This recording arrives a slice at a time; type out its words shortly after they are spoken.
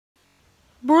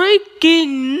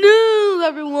Breaking news,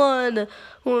 everyone!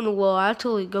 Well,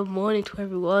 actually, good morning to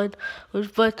everyone.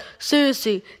 But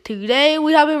seriously, today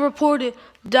we have it reported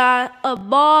that a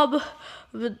mom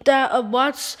that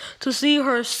wants to see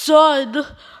her son,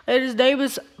 and his name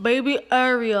is Baby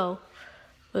Ariel.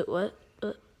 Wait, what?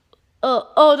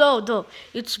 No,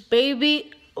 it's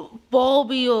Baby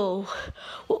Mario.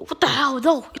 What the hell?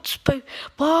 No, it's Baby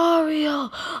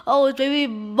Mario. Oh, it's Baby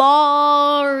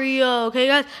Mario. Okay,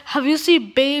 guys, have you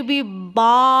seen Baby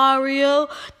Mario?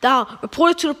 Now,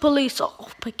 report it to the police. Oh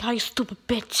my God, you stupid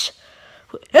bitch.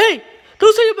 Hey,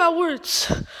 don't say bad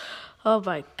words. Oh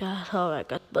my God.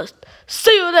 But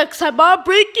see you next time on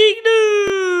Breaking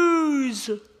News.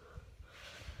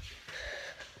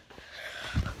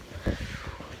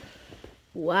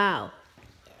 Wow.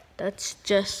 That's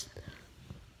just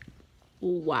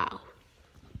wow.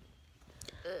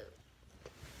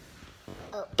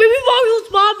 Baby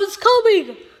Mario's mom is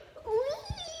coming!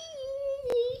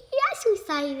 Yeah, so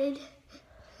excited.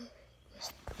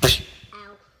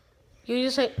 Ow. You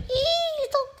just say,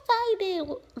 so excited.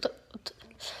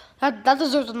 That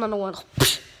deserves another one.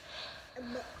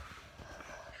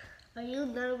 Are you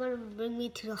never going to bring me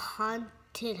to the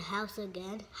haunted house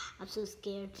again? I'm so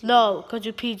scared. No, because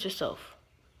you peed yourself.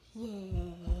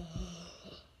 Yeah.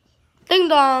 Ding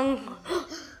dong.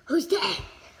 Who's that?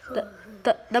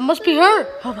 That must be her.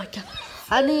 Oh my God.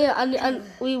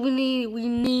 We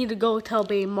need to go tell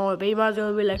Baby Mario. Baby Mario's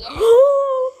gonna be like,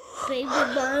 Baby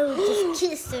Mario just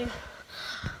kissed her.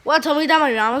 What? Tell me that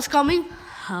my mom is coming?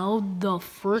 How the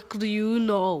frick do you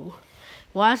know?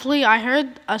 Well, actually,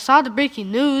 I saw the breaking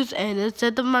news and it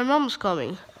said that my mom's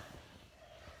coming.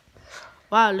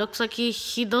 Wow, looks like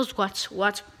he does watch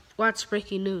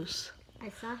breaking news.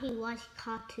 I saw he watched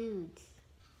cartoons.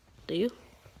 Do you?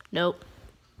 Nope.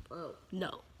 Oh.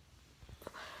 No.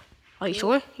 Are you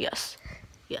sure? Yes.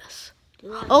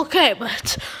 Okay,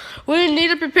 but we need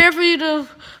to prepare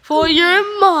for your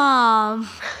mom.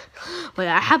 Wait,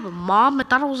 I have a mom? I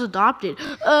thought I was adopted.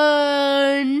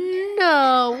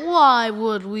 No. Why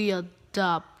would we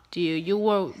adopt you? You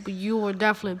were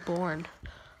definitely born.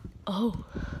 Oh.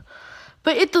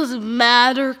 But it doesn't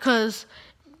matter because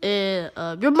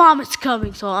your mom is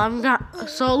coming. So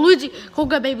Luigi, go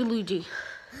get baby Luigi.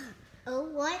 Oh,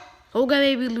 what? Go get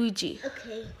baby Luigi.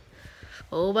 Okay.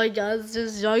 Oh my God,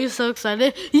 are you so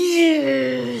excited?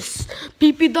 Yes!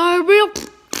 Pee-pee diarrhea.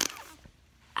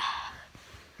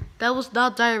 That was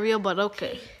not diarrhea, but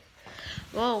okay.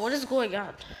 Whoa, what is going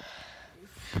on?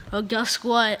 Oh, guess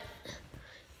what?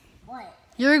 What?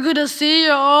 You're gonna see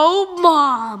your own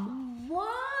mom. What?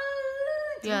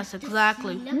 Yes,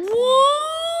 exactly.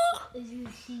 What? Is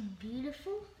she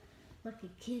beautiful? Like a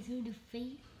kiss in the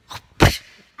face?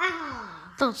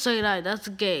 Ah! Don't say that, that's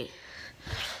gay.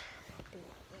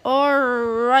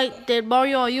 Alright then,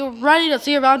 Mario, are you ready to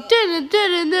see about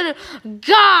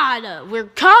God, we're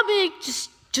coming.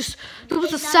 Just give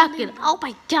us a second. Oh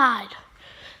my God.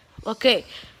 Okay,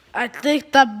 I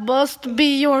think that must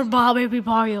be your mom, Baby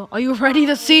Mario. Are you ready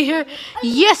to see her?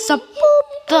 Yes, I'm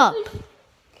pooped up.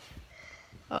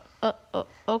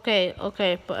 Okay,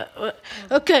 okay,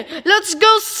 let's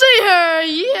go see her.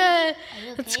 Yeah,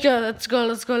 let's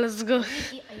go.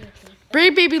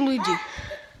 Bring baby Luigi.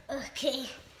 Okay.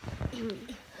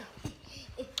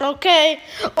 Okay,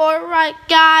 alright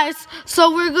guys,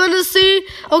 so we're gonna see.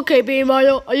 Okay, Baby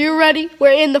Mario, are you ready?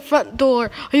 We're in the front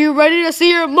door. Are you ready to see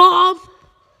your mom?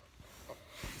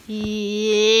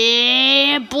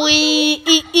 Yeah, boy.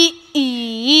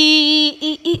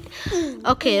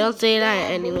 Okay, don't say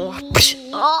that anymore.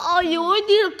 Oh, you only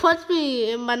need to punch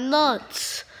me in my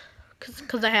nuts.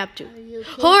 Cause I have to. Okay?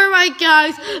 Alright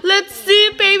guys, let's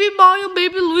see Baby Mario,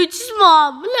 Baby Luigi's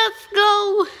mom. Let's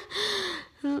go.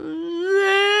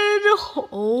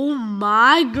 Oh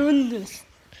my goodness.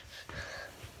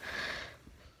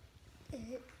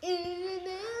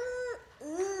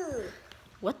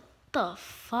 What the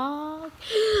fuck?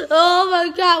 Oh my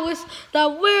God,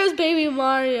 where's Baby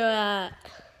Mario at?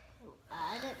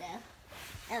 I don't know.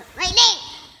 Oh, right there.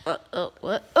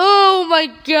 What? Oh my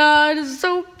God, it's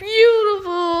so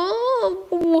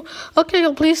beautiful.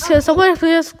 Okay, please, someone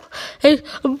please. Hey,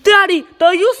 Daddy,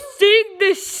 are you seeing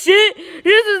this shit?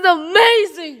 This is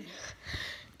amazing.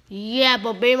 Yeah,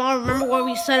 but babe, I remember what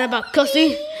we said about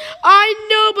cussing. I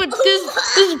know, but this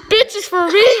bitch is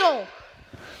for real.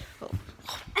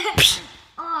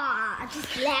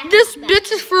 This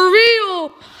bitch is for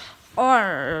real.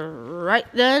 Alright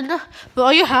then. Well,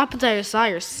 are you happy that you saw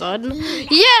your son?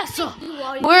 Yes!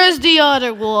 Where's the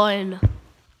other one?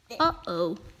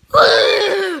 Uh-oh.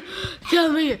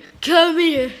 Come here.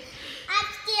 Upstairs,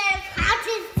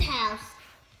 haunted house.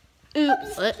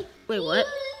 What? Wait, what?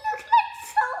 You look like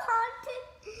so haunted.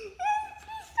 Please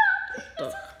stop.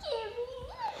 You're so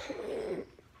scary.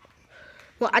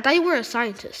 Well, I thought you were a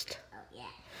scientist. Oh, yeah.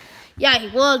 Yeah, he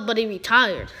was, but he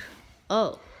retired.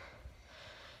 Oh.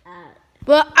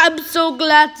 Well, I'm so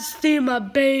glad to see my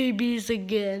babies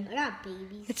again. We're not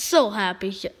babies. It's so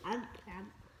happy.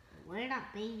 We're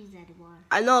not babies anymore.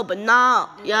 I know, but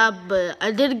now, yeah, but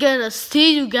I did get to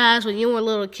see you guys when you were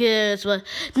little kids, but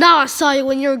now I saw you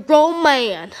when you're a grown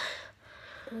man.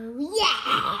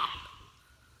 Yeah.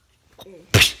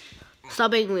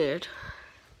 Stop being weird.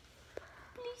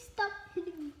 Please stop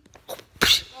hitting me.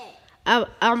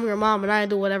 I'm your mom, and I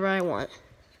do whatever I want.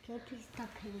 Can you please stop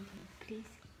hitting me, please?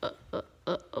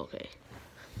 Okay.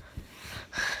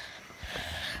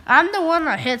 I'm the one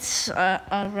that hits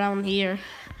around here.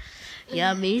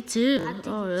 Yeah, me too.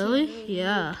 Oh, really?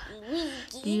 Yeah.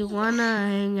 Do you wanna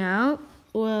hang out?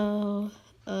 Well,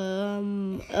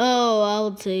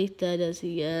 I'll take that as a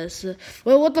yes. Wait,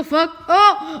 what the fuck?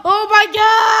 Oh my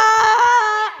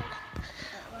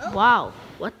God! Wow,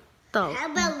 what the How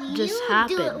about just you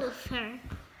happened? do it with her?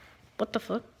 What the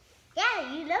fuck?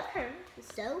 Yeah, you love her.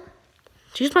 So?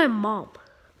 She's my mom.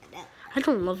 No. I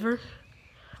don't love her.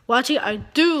 Well, actually, I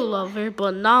do love her,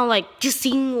 but not like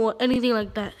kissing or anything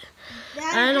like that.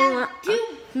 I don't want.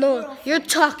 No, you're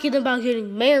talking about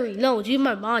getting married. No, she's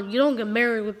my mom. You don't get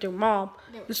married with your mom.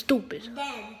 No. You're stupid.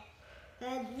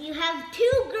 Then you have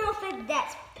two girlfriends.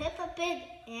 That's Peppa Pig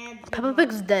and Peppa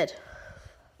Pig's dead.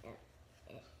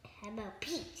 How about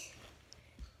Peach?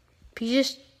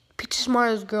 Peach is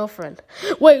Mario's girlfriend.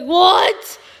 Wait,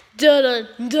 what? Dun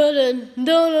dun dun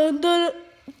dun dun.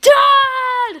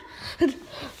 Dad!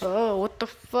 Oh, what the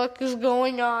fuck is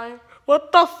going on?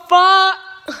 What the fuck?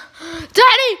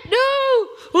 Daddy, no!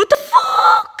 What the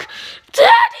fuck?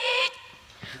 Daddy!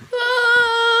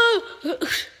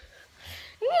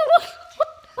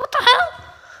 What the hell?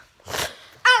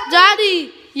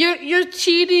 Daddy, you're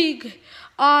cheating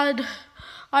on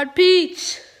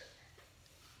Peach.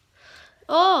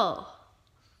 Oh,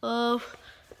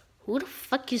 who the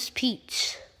fuck is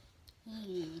Peach?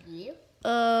 You.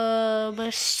 My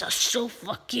so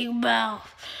fucking mouth.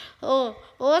 Oh,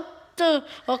 what the?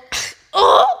 Ouch!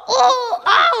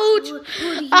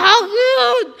 How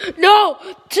good? No,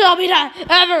 tell me that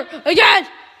ever again.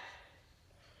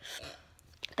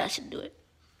 That should do it.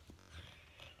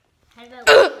 How about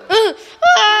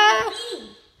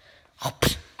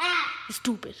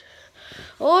Stupid.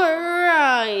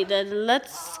 Alright, then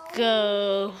let's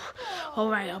go.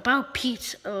 Alright, about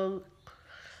Peach.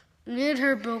 Me and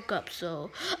her broke up, so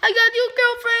I got a new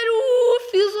girlfriend. Ooh,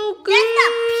 it feels so good. That's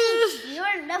not Peach.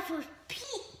 You're in love with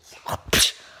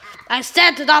Peach. I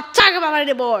said to not talk about it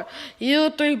anymore. You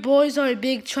three boys are in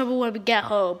big trouble when we get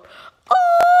home.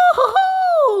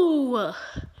 Oh!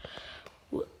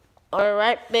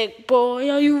 Alright, big boy,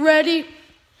 are you ready?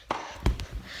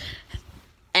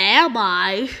 Am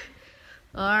I?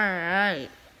 Alright,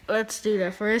 let's do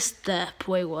the first step.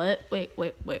 Wait, what? Wait.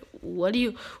 What do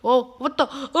you? Oh, what the?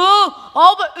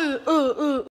 Oh,